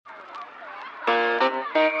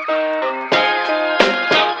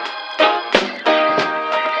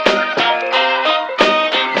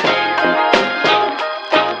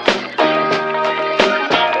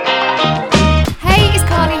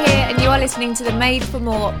to the Made for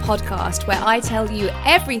More podcast, where I tell you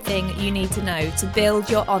everything you need to know to build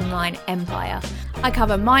your online empire. I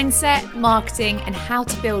cover mindset, marketing, and how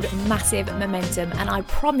to build massive momentum. And I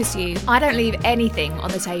promise you, I don't leave anything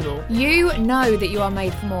on the table. You know that you are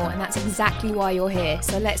made for more, and that's exactly why you're here.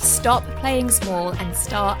 So let's stop playing small and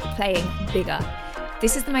start playing bigger.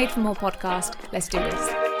 This is the Made for More podcast. Let's do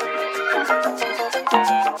this.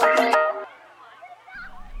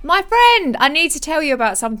 My friend, I need to tell you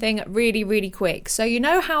about something really quick. So you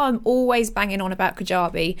know how I'm always banging on about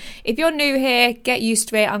Kajabi? If you're new here, get used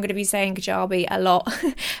to it. I'm going to be saying Kajabi a lot.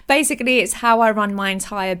 Basically, it's how I run my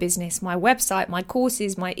entire business. My website, my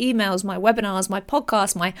courses, my emails, my webinars, my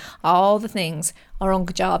podcast, all the things are on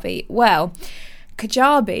Kajabi. Well,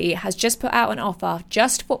 Kajabi has just put out an offer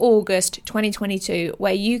just for August 2022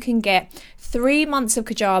 where you can get 3 months of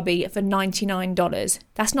Kajabi for $99.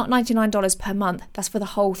 That's not $99 per month. That's for the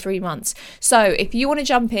whole 3 months. So if you want to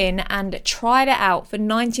jump in and try it out for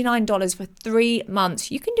 $99 for 3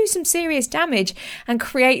 months, you can do some serious damage and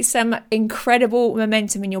create some incredible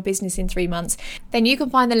momentum in your business in 3 months. Then you can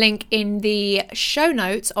find the link in the show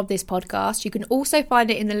notes of this podcast. You can also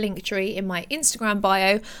find it in the link tree in my Instagram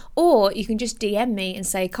bio, or you can just DM me and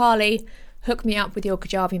say, Carly, hook me up with your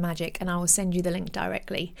Kajabi magic and I will send you the link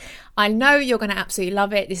directly. I know you're going to absolutely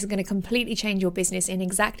love it. This is going to completely change your business in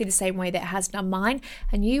exactly the same way that it has done mine,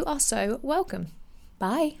 and you are so welcome.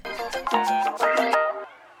 Bye.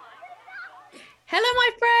 Hello, my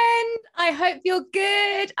friend. I hope you're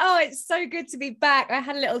good. Oh, it's so good to be back. I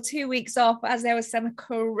had a little 2 weeks off as there was some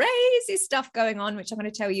crazy stuff going on, which I'm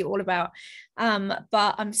going to tell you all about.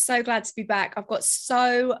 But I'm so glad to be back. I've got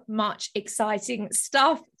so much exciting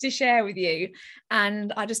stuff to share with you,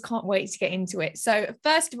 and I just can't wait to get into it. So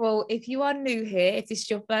first of all, if you are new here, if this is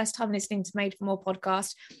your first time listening to Made for More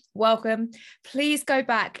podcast, welcome. Please go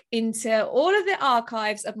back into all of the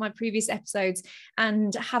archives of my previous episodes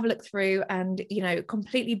and have a look through and,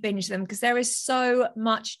 completely binge them, because there is so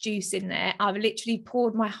much juice in there. I've literally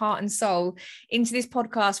poured my heart and soul into this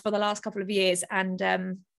podcast for the last couple of years, and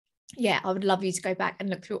I would love you to go back and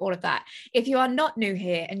look through all of that. If you are not new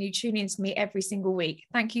here and you tune in to me every single week,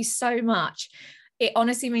 thank you so much. It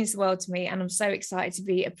honestly means the world to me, and I'm so excited to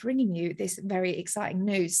be bringing you this very exciting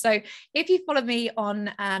news. So if you follow me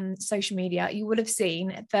on social media, you would have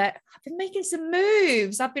seen that I've been making some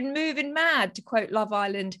moves. I've been moving mad, to quote Love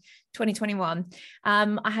Island 2021.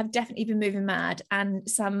 I have definitely been moving mad, and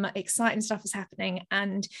some exciting stuff is happening.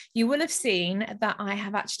 And you will have seen that I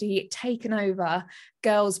have actually taken over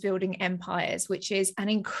Girls Building Empires, which is an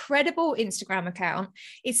incredible Instagram account.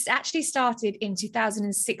 It's actually started in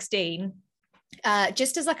 2016.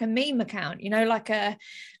 Just as like a meme account,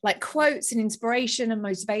 like quotes and inspiration and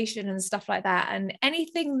motivation and stuff like that, and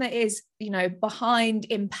anything that is, behind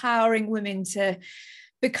empowering women to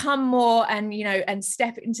become more and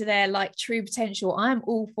step into their like true potential. I'm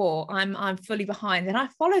all for. I'm fully behind, and I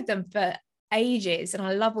followed them for ages, and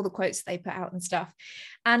I love all the quotes they put out and stuff.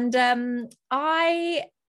 And I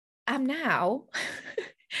am now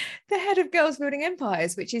the head of Girls Building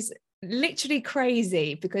Empires, which is literally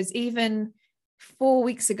crazy, because even 4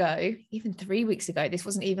 weeks ago, even 3 weeks ago, this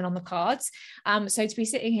wasn't even on the cards. So to be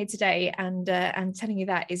sitting here today and telling you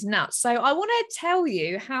that is nuts. So I want to tell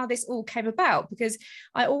you how this all came about, because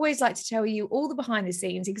I always like to tell you all the behind the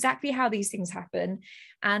scenes, exactly how these things happen,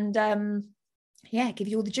 and give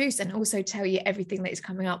you all the juice, and also tell you everything that is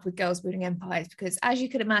coming up with Girls Building Empires, because as you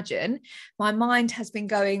can imagine, my mind has been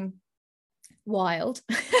going wild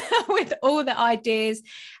with all the ideas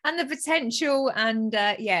and the potential, and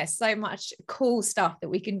so much cool stuff that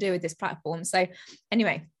we can do with this platform. So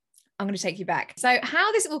anyway, I'm going to take you back. So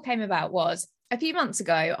how this all came about was, a few months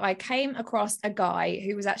ago, I came across a guy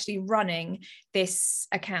who was actually running this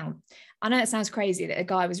account. I know it sounds crazy that a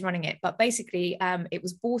guy was running it, but basically it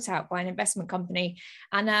was bought out by an investment company.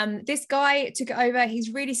 And this guy took it over.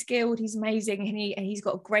 He's really skilled. He's amazing. And he's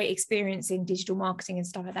got great experience in digital marketing and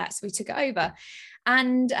stuff like that. So he took it over.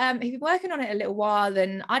 And he'd been working on it a little while.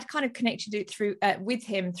 And I'd kind of connected it through with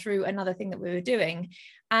him through another thing that we were doing.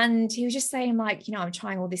 And he was just saying, like, I'm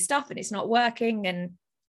trying all this stuff and it's not working. And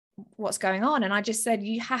what's going on? And I just said,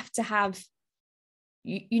 you have to have,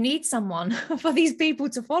 you need someone for these people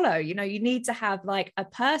to follow. You need to have like a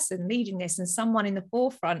person leading this and someone in the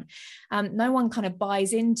forefront. No one kind of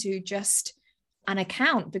buys into just an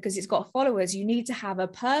account because it's got followers. You need to have a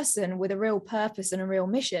person with a real purpose and a real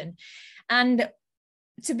mission. And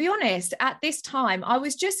to be honest, at this time, I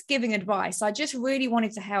was just giving advice. I just really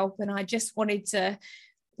wanted to help, and I just wanted to,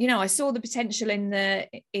 I saw the potential in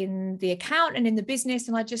the account and in the business,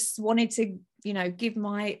 and I just wanted to, give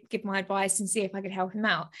my advice and see if I could help him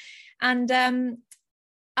out. And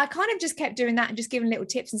I kind of just kept doing that and just giving little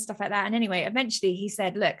tips and stuff like that. And anyway, eventually he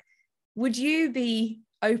said, look, would you be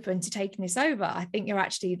open to taking this over? I think you're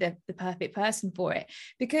actually the perfect person for it.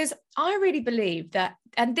 Because I really believe that,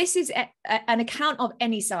 and this is an account of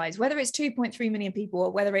any size, whether it's 2.3 million people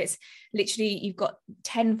or whether it's literally you've got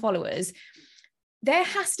 10 followers, there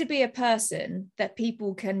has to be a person that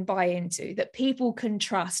people can buy into, that people can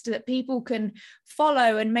trust, that people can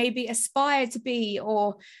follow and maybe aspire to be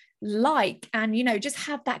or like, and, you know, just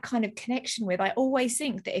have that kind of connection with. I always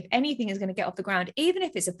think that if anything is going to get off the ground, even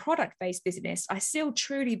if it's a product-based business, I still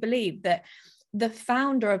truly believe that the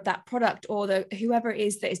founder of that product or the whoever it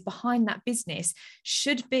is that is behind that business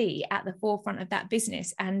should be at the forefront of that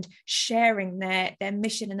business and sharing their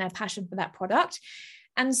mission and their passion for that product.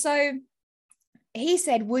 And so he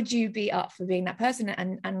said, would you be up for being that person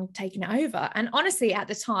and taking it over? And honestly, at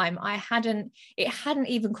the time, it hadn't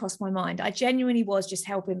even crossed my mind. I genuinely was just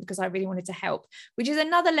helping because I really wanted to help, which is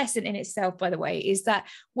another lesson in itself, by the way, is that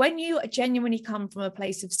when you genuinely come from a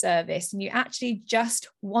place of service and you actually just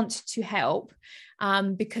want to help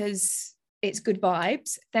because it's good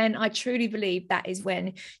vibes, then I truly believe that is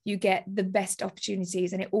when you get the best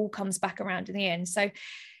opportunities and it all comes back around in the end. So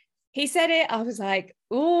he said it, I was like,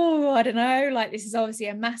 oh, I don't know, like this is obviously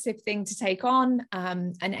a massive thing to take on.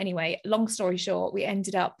 And anyway, long story short, we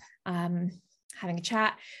ended up having a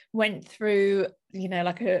chat, went through, you know,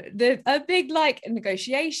 like a big like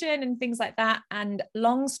negotiation and things like that. And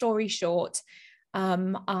long story short,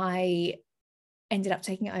 I ended up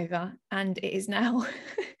taking it over and it is now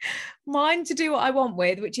mine to do what I want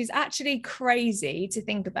with, which is actually crazy to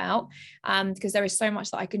think about because there is so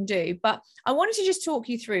much that I can do. But I wanted to just talk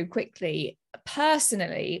you through quickly,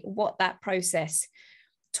 personally, what that process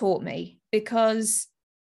taught me, because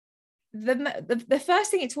the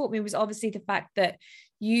first thing it taught me was obviously the fact that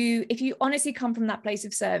if you honestly come from that place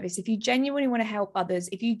of service, if you genuinely want to help others,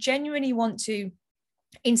 if you genuinely want to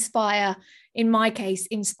inspire, in my case,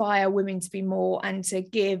 inspire women to be more and to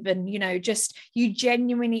give, and, you know, just you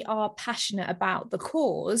genuinely are passionate about the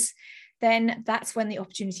cause, then that's when the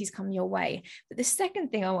opportunities come your way. But the second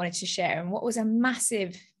thing I wanted to share, and what was a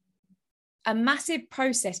massive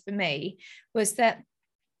process for me, was that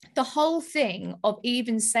the whole thing of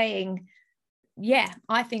even saying, yeah,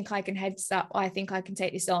 I think I can head this up, I think I can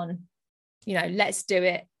take this on, you know, let's do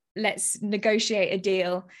it, let's negotiate a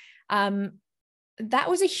deal. That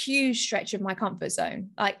was a huge stretch of my comfort zone.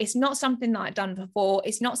 Like, it's not something that I'd done before.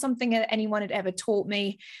 It's not something that anyone had ever taught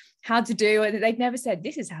me how to do. And they'd never said,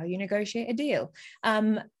 this is how you negotiate a deal.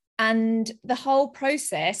 And the whole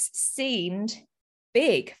process seemed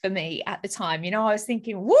big for me at the time. You know, I was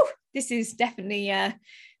thinking, whoo, this is definitely a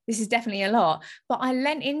lot. But I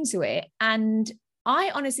lent into it, and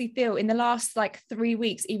I honestly feel in the last like 3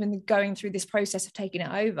 weeks, even going through this process of taking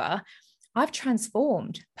it over, I've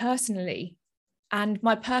transformed personally. And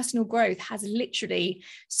my personal growth has literally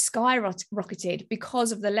skyrocketed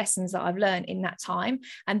because of the lessons that I've learned in that time.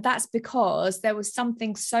 And that's because there was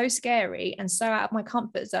something so scary and so out of my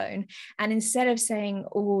comfort zone. And instead of saying,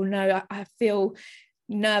 oh no, I feel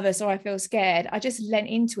nervous or I feel scared, I just lent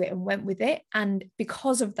into it and went with it. And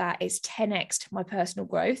because of that, it's 10x'd my personal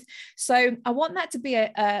growth. So I want that to be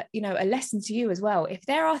a lesson to you as well. If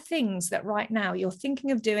there are things that right now you're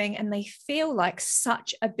thinking of doing and they feel like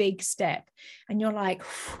such a big step, and you're like,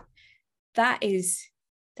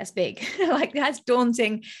 that's big, like that's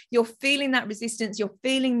daunting, you're feeling that resistance, you're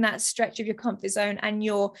feeling that stretch of your comfort zone, and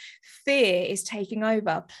your fear is taking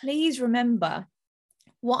over, please remember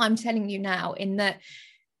what I'm telling you now, in that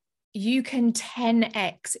you can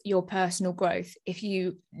 10x your personal growth if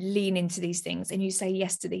you lean into these things and you say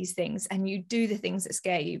yes to these things and you do the things that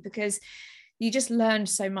scare you, because you just learned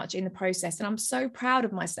so much in the process. And I'm so proud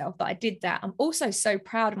of myself that I did that. I'm also so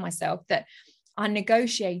proud of myself that I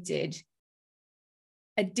negotiated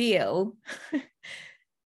a deal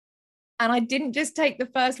and I didn't just take the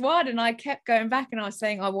first one, and I kept going back and I was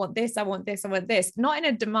saying, I want this, I want this, I want this, not in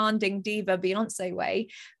a demanding diva Beyonce way,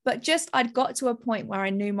 but just I'd got to a point where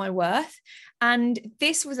I knew my worth. And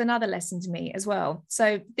this was another lesson to me as well.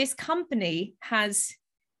 So this company has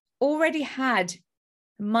already had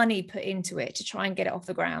money put into it to try and get it off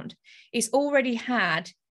the ground. It's already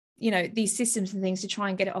had, you know, these systems and things to try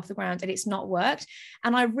and get it off the ground, and it's not worked.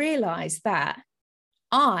 And I realized that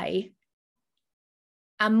I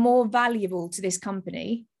am more valuable to this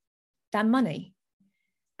company than money.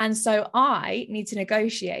 And so I need to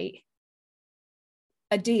negotiate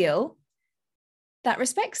a deal that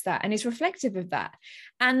respects that and is reflective of that.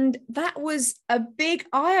 And that was a big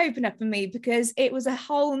eye opener for me, because it was a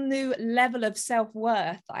whole new level of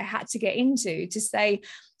self-worth that I had to get into, to say,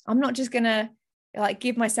 I'm not just going to like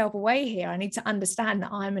give myself away here. I need to understand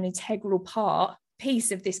that I'm an integral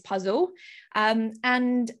piece of this puzzle.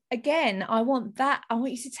 And again, I want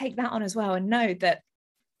you to take that on as well, and know that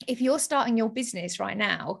if you're starting your business right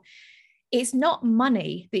now, it's not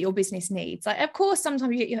money that your business needs. Like, of course,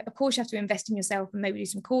 sometimes you have to invest in yourself and maybe do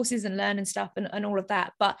some courses and learn and stuff and all of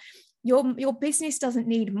that. But your business doesn't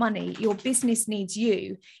need money. Your business needs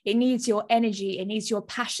you. It needs your energy. It needs your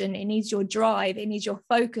passion. It needs your drive. It needs your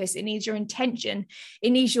focus. It needs your intention. It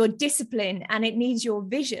needs your discipline, and it needs your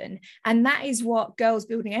vision. And that is what Girls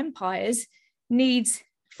Building Empires needs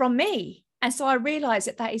from me. And so I realized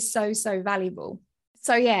that is so, so valuable.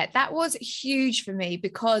 So yeah, that was huge for me,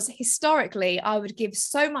 because historically I would give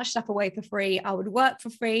so much stuff away for free. I would work for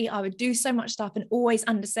free. I would do so much stuff and always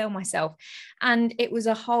undersell myself. And it was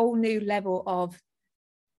a whole new level of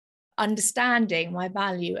understanding my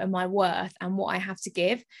value and my worth and what I have to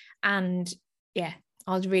give. And yeah,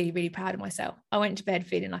 I was really, really proud of myself. I went to bed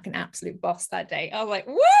feeling like an absolute boss that day. I was like,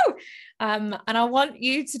 woo! And I want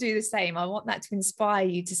you to do the same. I want that to inspire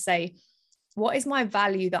you to say, what is my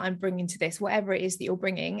value that I'm bringing to this, whatever it is that you're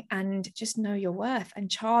bringing, and just know your worth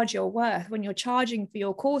and charge your worth. When you're charging for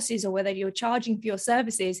your courses or whether you're charging for your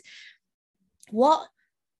services, what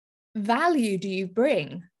value do you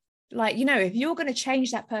bring? Like, if you're going to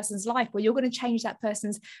change that person's life, or you're going to change that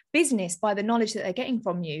person's business by the knowledge that they're getting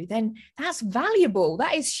from you, then that's valuable.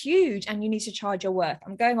 That is huge. And you need to charge your worth.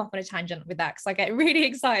 I'm going off on a tangent with that because I get really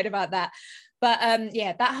excited about that. But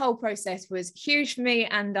yeah, that whole process was huge for me.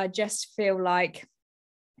 And I just feel like,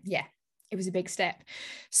 yeah, it was a big step.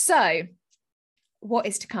 So what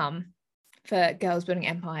is to come for Girls Building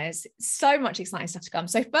Empires? So much exciting stuff to come.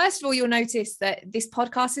 So first of all, you'll notice that this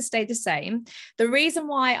podcast has stayed the same. The reason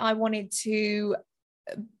why I wanted to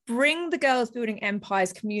bring the Girls Building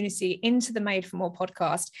Empires community into the Made for More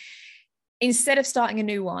podcast instead of starting a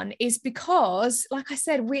new one is because, like I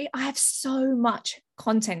said, I have so much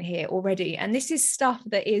content here already, and this is stuff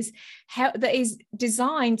that is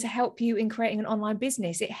designed to help you in creating an online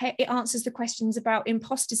business. It answers the questions about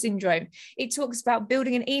imposter syndrome. It talks about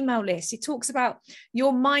building an email list. It talks about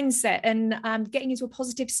your mindset and getting into a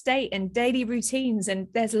positive state and daily routines, and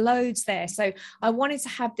there's loads there. So I wanted to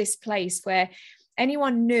have this place where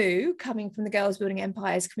anyone new coming from the Girls Building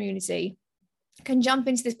Empires community can jump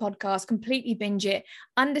into this podcast, completely binge it,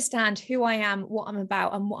 understand who I am, what I'm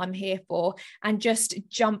about, and what I'm here for, and just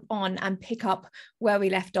jump on and pick up where we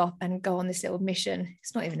left off and go on this little mission.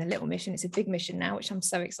 It's not even a little mission, it's a big mission now, which I'm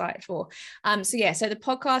so excited for. So the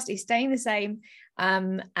podcast is staying the same.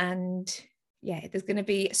 And yeah, there's going to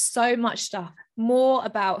be so much stuff, more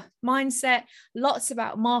about mindset, lots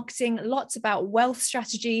about marketing, lots about wealth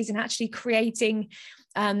strategies and actually creating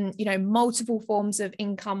multiple forms of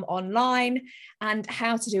income online, and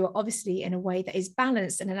how to do it obviously in a way that is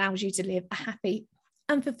balanced and allows you to live a happy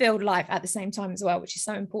and fulfilled life at the same time as well, which is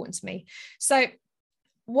so important to me. So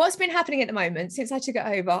what's been happening at the moment since I took it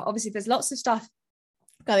over, obviously there's lots of stuff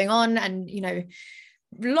going on and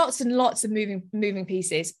lots and lots of moving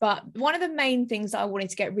pieces, but one of the main things that I wanted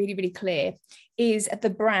to get really, really clear is the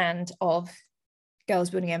brand of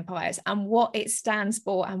Girls Building Empires and what it stands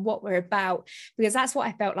for and what we're about, because that's what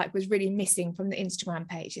I felt like was really missing from the Instagram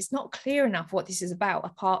page. It's not clear enough what this is about,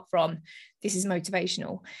 apart from this is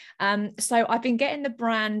motivational. So I've been getting the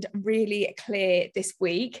brand really clear this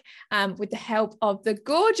week with the help of the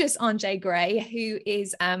gorgeous Anjay Gray, who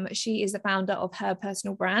is she is the founder of Her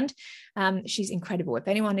Personal Brand. She's incredible. If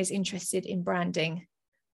anyone is interested in branding,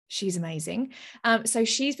 she's amazing. So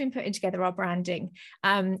she's been putting together our branding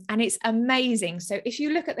and it's amazing. So if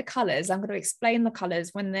you look at the colors, I'm going to explain the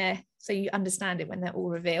colors so you understand it when they're all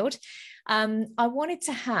revealed. I wanted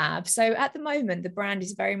to have, so at the moment, the brand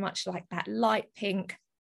is very much like that light pink.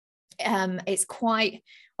 It's quite,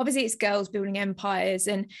 obviously it's Girls Building Empires,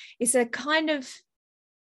 and it's a kind of,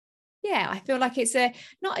 I feel like it's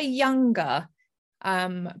not a younger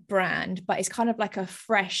brand, but it's kind of like a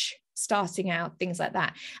fresh starting out, things like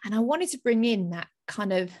that. And I wanted to bring in that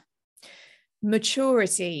kind of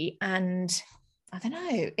maturity and, I don't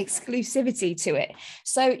know, exclusivity to it.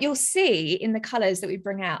 So you'll see in the colors that we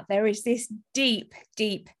bring out, there is this deep,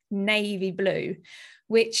 deep navy blue,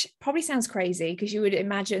 which probably sounds crazy because you would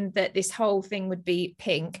imagine that this whole thing would be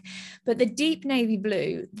pink. But the deep navy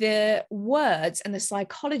blue, the words and the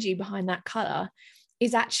psychology behind that color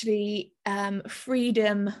is actually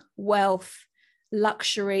freedom, wealth,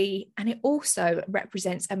 luxury, and it also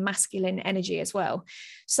represents a masculine energy as well.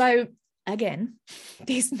 So again,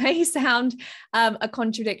 this may sound a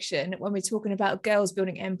contradiction when we're talking about girls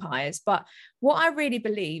building empires, but what I really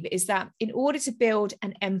believe is that in order to build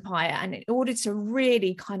an empire and in order to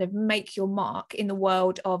really kind of make your mark in the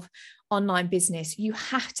world of online business, you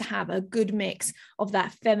have to have a good mix of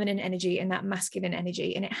that feminine energy and that masculine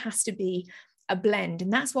energy, and it has to be a blend.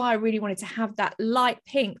 And that's why I really wanted to have that light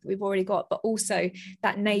pink that we've already got, but also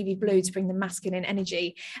that navy blue to bring the masculine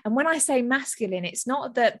energy. And when I say masculine, it's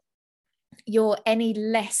not that you're any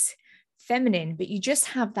less feminine, but you just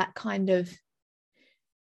have that kind of,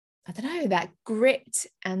 I don't know, that grit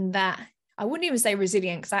and that, I wouldn't even say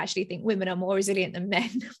resilient, because I actually think women are more resilient than men,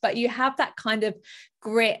 but you have that kind of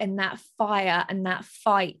grit and that fire and that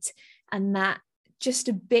fight and that just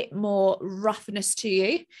a bit more roughness to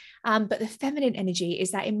you. But the feminine energy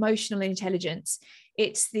is that emotional intelligence.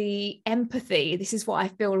 It's the empathy. This is what I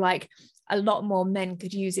feel like a lot more men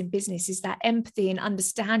could use in business, is that empathy and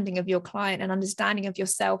understanding of your client and understanding of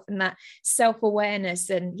yourself and that self-awareness.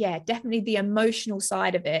 And yeah, definitely the emotional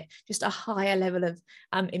side of it, just a higher level of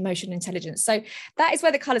emotional intelligence. So that is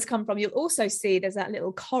where the colors come from. You'll also see there's that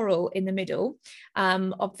little coral in the middle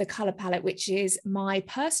of the color palette, which is my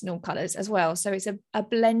personal colors as well. So it's a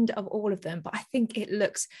blend of all of them, but I think it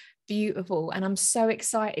looks beautiful. And I'm so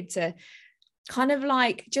excited to kind of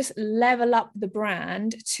like just level up the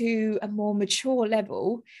brand to a more mature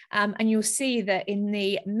level. And you'll see that in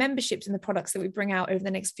the memberships and the products that we bring out over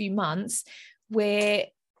the next few months, it's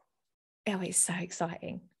so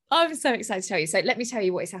exciting. I'm so excited to tell you. So let me tell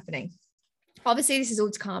you what is happening. Obviously, this is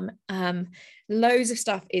all to come. Loads of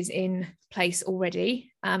stuff is in place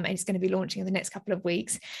already, and it's going to be launching in the next couple of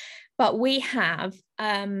weeks. But we have,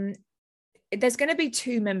 there's going to be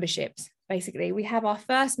 2 memberships. Basically, we have our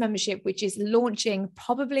first membership, which is launching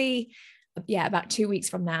probably, about 2 weeks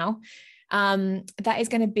from now. That is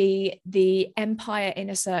going to be the Empire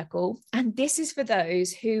Inner Circle. And this is for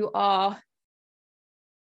those who are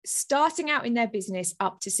starting out in their business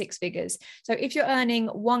up to 6 figures. So if you're earning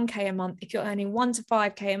 1K a month, if you're earning 1 to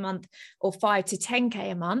 5K a month, or 5 to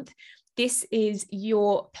 10K a month, this is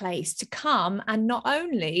your place to come and not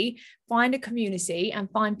only find a community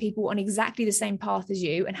and find people on exactly the same path as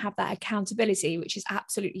you and have that accountability, which is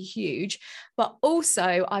absolutely huge, but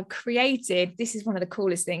also I've created, this is one of the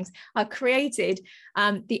coolest things, I've created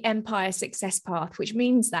the Empire Success Path, which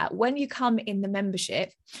means that when you come in the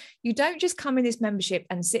membership, you don't just come in this membership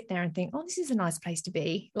and sit there and think, oh, this is a nice place to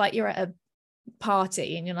be, like you're at a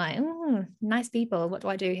party and you're like, nice people, what do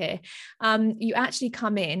I do here? You actually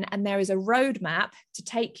come in and there is a roadmap to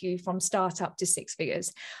take you from startup to 6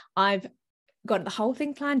 figures. I've got the whole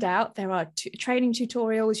thing planned out. There are training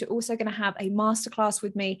tutorials. You're also going to have a masterclass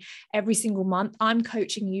with me every single month. I'm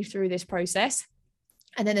coaching you through this process.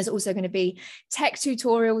 And then there's also going to be tech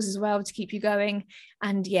tutorials as well to keep you going.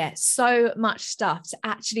 And yeah, so much stuff to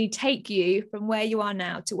actually take you from where you are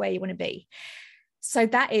now to where you want to be. So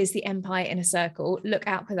that is the Empire Inner Circle. Look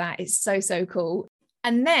out for that. It's so, so cool.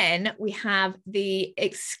 And then we have the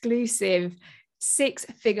exclusive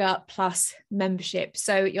 6-figure plus membership.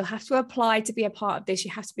 So you'll have to apply to be a part of this.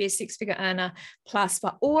 You have to be a 6-figure earner plus.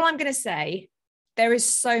 But all I'm going to say, there is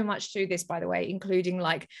so much to this, by the way, including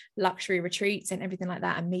like luxury retreats and everything like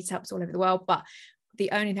that and meetups all over the world. But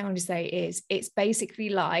the only thing I'm going to say is it's basically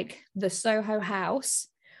like the Soho House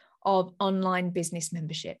of online business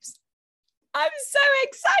memberships. I'm so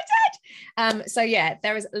excited. So yeah,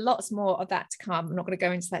 there is lots more of that to come. I'm not going to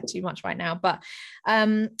go into that too much right now, but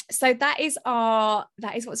so that is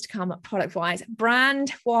what's to come product wise.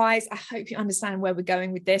 Brand wise, I hope you understand where we're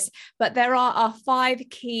going with this, but there are our 5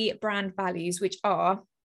 key brand values, which are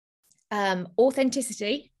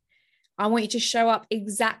authenticity. I want you to show up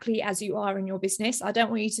exactly as you are in your business. I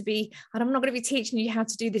don't want you to be, and I'm not going to be teaching you how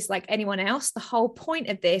to do this like anyone else. The whole point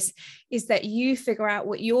of this is that you figure out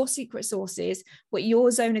what your secret sauce is, what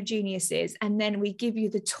your zone of genius is, and then we give you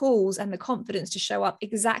the tools and the confidence to show up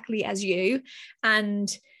exactly as you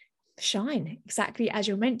and shine exactly as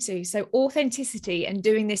you're meant to. So authenticity and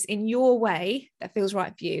doing this in your way that feels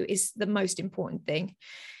right for you is the most important thing.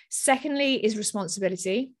 Secondly is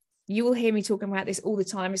responsibility. You will hear me talking about this all the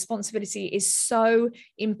time. Responsibility is so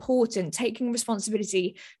important. Taking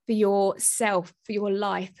responsibility for yourself, for your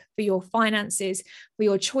life, for your finances, for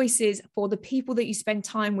your choices, for the people that you spend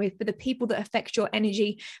time with, for the people that affect your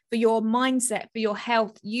energy, for your mindset, for your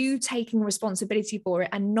health, you taking responsibility for it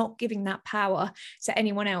and not giving that power to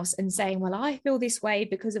anyone else and saying, well, I feel this way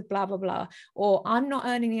because of blah, blah, blah, or I'm not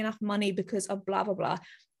earning enough money because of blah, blah, blah.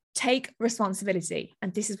 take responsibility.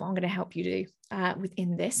 And this is what I'm going to help you do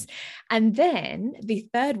within this. And then the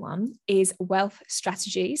third one is wealth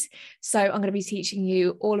strategies. So I'm going to be teaching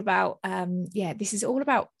you all about, this is all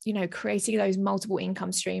about, creating those multiple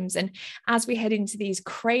income streams. And as we head into these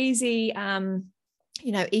crazy,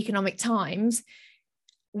 economic times,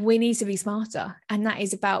 we need to be smarter. And that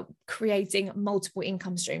is about creating multiple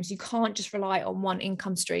income streams. You can't just rely on one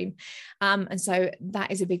income stream. And so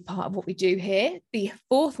that is a big part of what we do here. The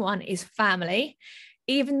fourth one is family.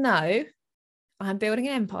 Even though I'm building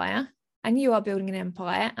an empire and you are building an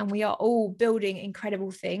empire and we are all building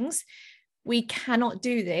incredible things, we cannot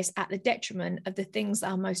do this at the detriment of the things that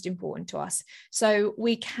are most important to us. So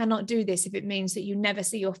we cannot do this if it means that you never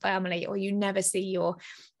see your family, or you never see your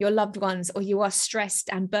loved ones, or you are stressed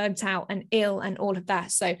and burnt out and ill and all of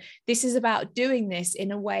that. So this is about doing this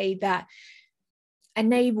in a way that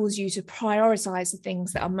enables you to prioritize the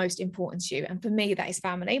things that are most important to you. And for me, that is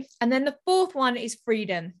family. And then the fourth one is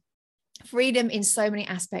freedom. Freedom in so many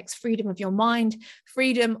aspects, freedom of your mind,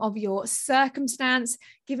 freedom of your circumstance,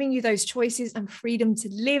 giving you those choices, and freedom to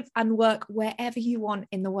live and work wherever you want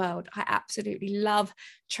in the world. I absolutely love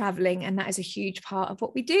traveling, and that is a huge part of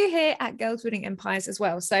what we do here at Girls Building Empires as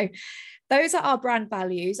well. So those are our brand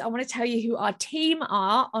values. I want to tell you who our team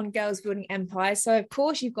are on Girls Building Empires. So of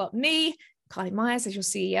course you've got me, Carly Myers, as your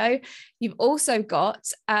CEO. You've also got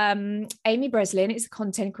Amy Breslin is a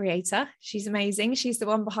content creator. She's amazing. She's the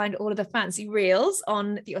one behind all of the fancy reels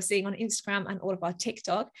that you're seeing on Instagram and all of our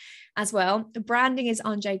TikTok as well. The branding is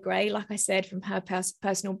Anjay Gray, like I said, from her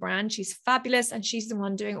personal brand. She's fabulous, and she's the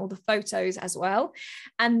one doing all the photos as well.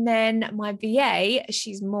 And then my VA,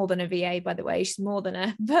 she's more than a VA, by the way. She's more than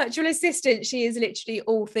a virtual assistant. She is literally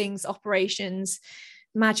all things operations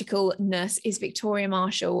magicalness, is Victoria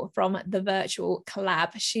Marshall from the Virtual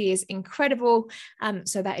Collab. She is incredible.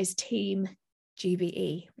 So that is Team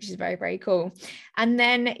GBE, which is very, very cool. And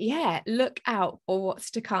then, look out for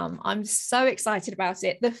what's to come. I'm so excited about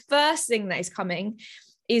it. The first thing that is coming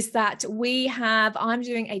is that I'm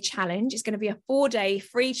doing a challenge. It's going to be a 4-day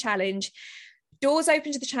free challenge. Doors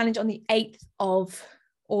open to the challenge on the 8th of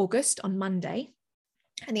August, on Monday.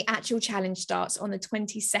 And the actual challenge starts on the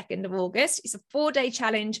 22nd of August. It's a 4-day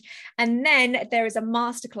challenge. And then there is a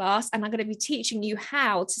masterclass, and I'm going to be teaching you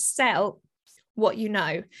how to sell what you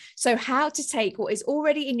know. So how to take what is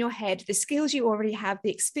already in your head, the skills you already have,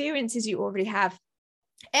 the experiences you already have,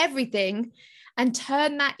 everything, and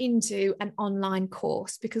turn that into an online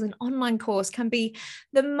course, because an online course can be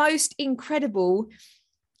the most incredible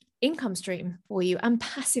income stream for you, and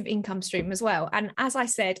passive income stream as well. And as I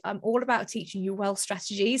said, I'm all about teaching you wealth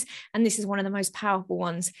strategies, and this is one of the most powerful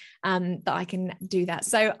ones that I can do that.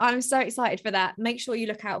 So I'm so excited for that. Make sure you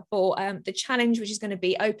look out for the challenge, which is going to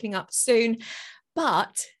be opening up soon.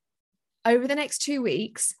 But over the next 2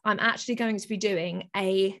 weeks, I'm actually going to be doing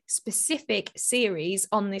a specific series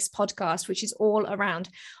on this podcast, which is all around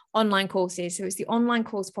online courses. So it's the online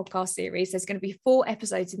course podcast series. There's going to be 4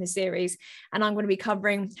 episodes in the series, and I'm going to be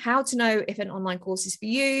covering how to know if an online course is for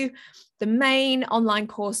you, the main online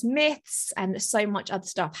course myths, and so much other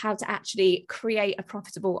stuff, how to actually create a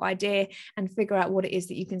profitable idea and figure out what it is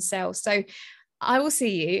that you can sell. So I will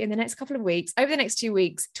see you in the next couple of weeks, over the next 2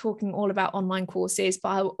 weeks, talking all about online courses, but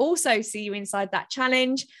I will also see you inside that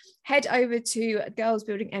challenge. Head over to Girls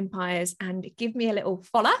Building Empires and give me a little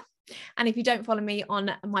follow. And if you don't follow me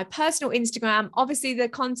on my personal Instagram, obviously the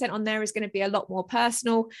content on there is going to be a lot more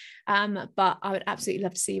personal, but I would absolutely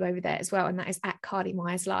love to see you over there as well. And that is at Carly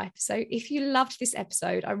Myers Life. So if you loved this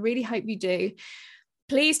episode, I really hope you do.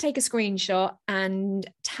 Please take a screenshot and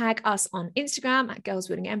tag us on Instagram at Girls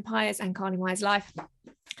Building Empires and Carly Myers Life.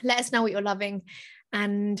 Let us know what you're loving.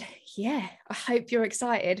 And I hope you're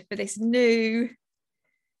excited for this new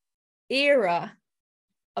era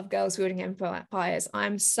of Girls Building Empires.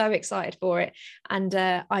 I'm so excited for it. And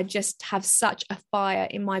I just have such a fire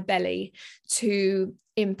in my belly to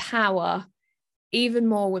empower even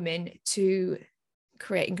more women to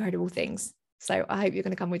create incredible things. So I hope you're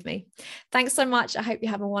going to come with me. Thanks so much. I hope you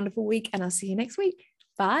have a wonderful week, and I'll see you next week.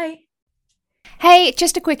 Bye. Hey,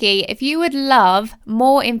 just a quickie. If you would love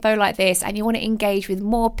more info like this and you want to engage with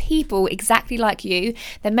more people exactly like you,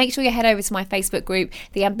 then make sure you head over to my Facebook group,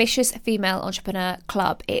 the Ambitious Female Entrepreneur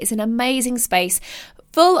Club. It is an amazing space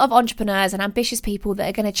full of entrepreneurs and ambitious people that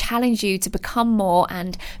are going to challenge you to become more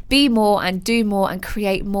and be more and do more and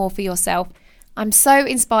create more for yourself. I'm so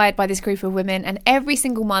inspired by this group of women, and every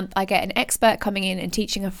single month I get an expert coming in and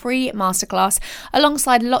teaching a free masterclass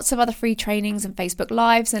alongside lots of other free trainings and Facebook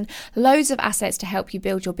Lives and loads of assets to help you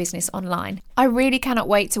build your business online. I really cannot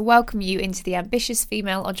wait to welcome you into the Ambitious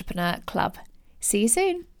Female Entrepreneur Club. See you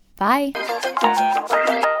soon. Bye.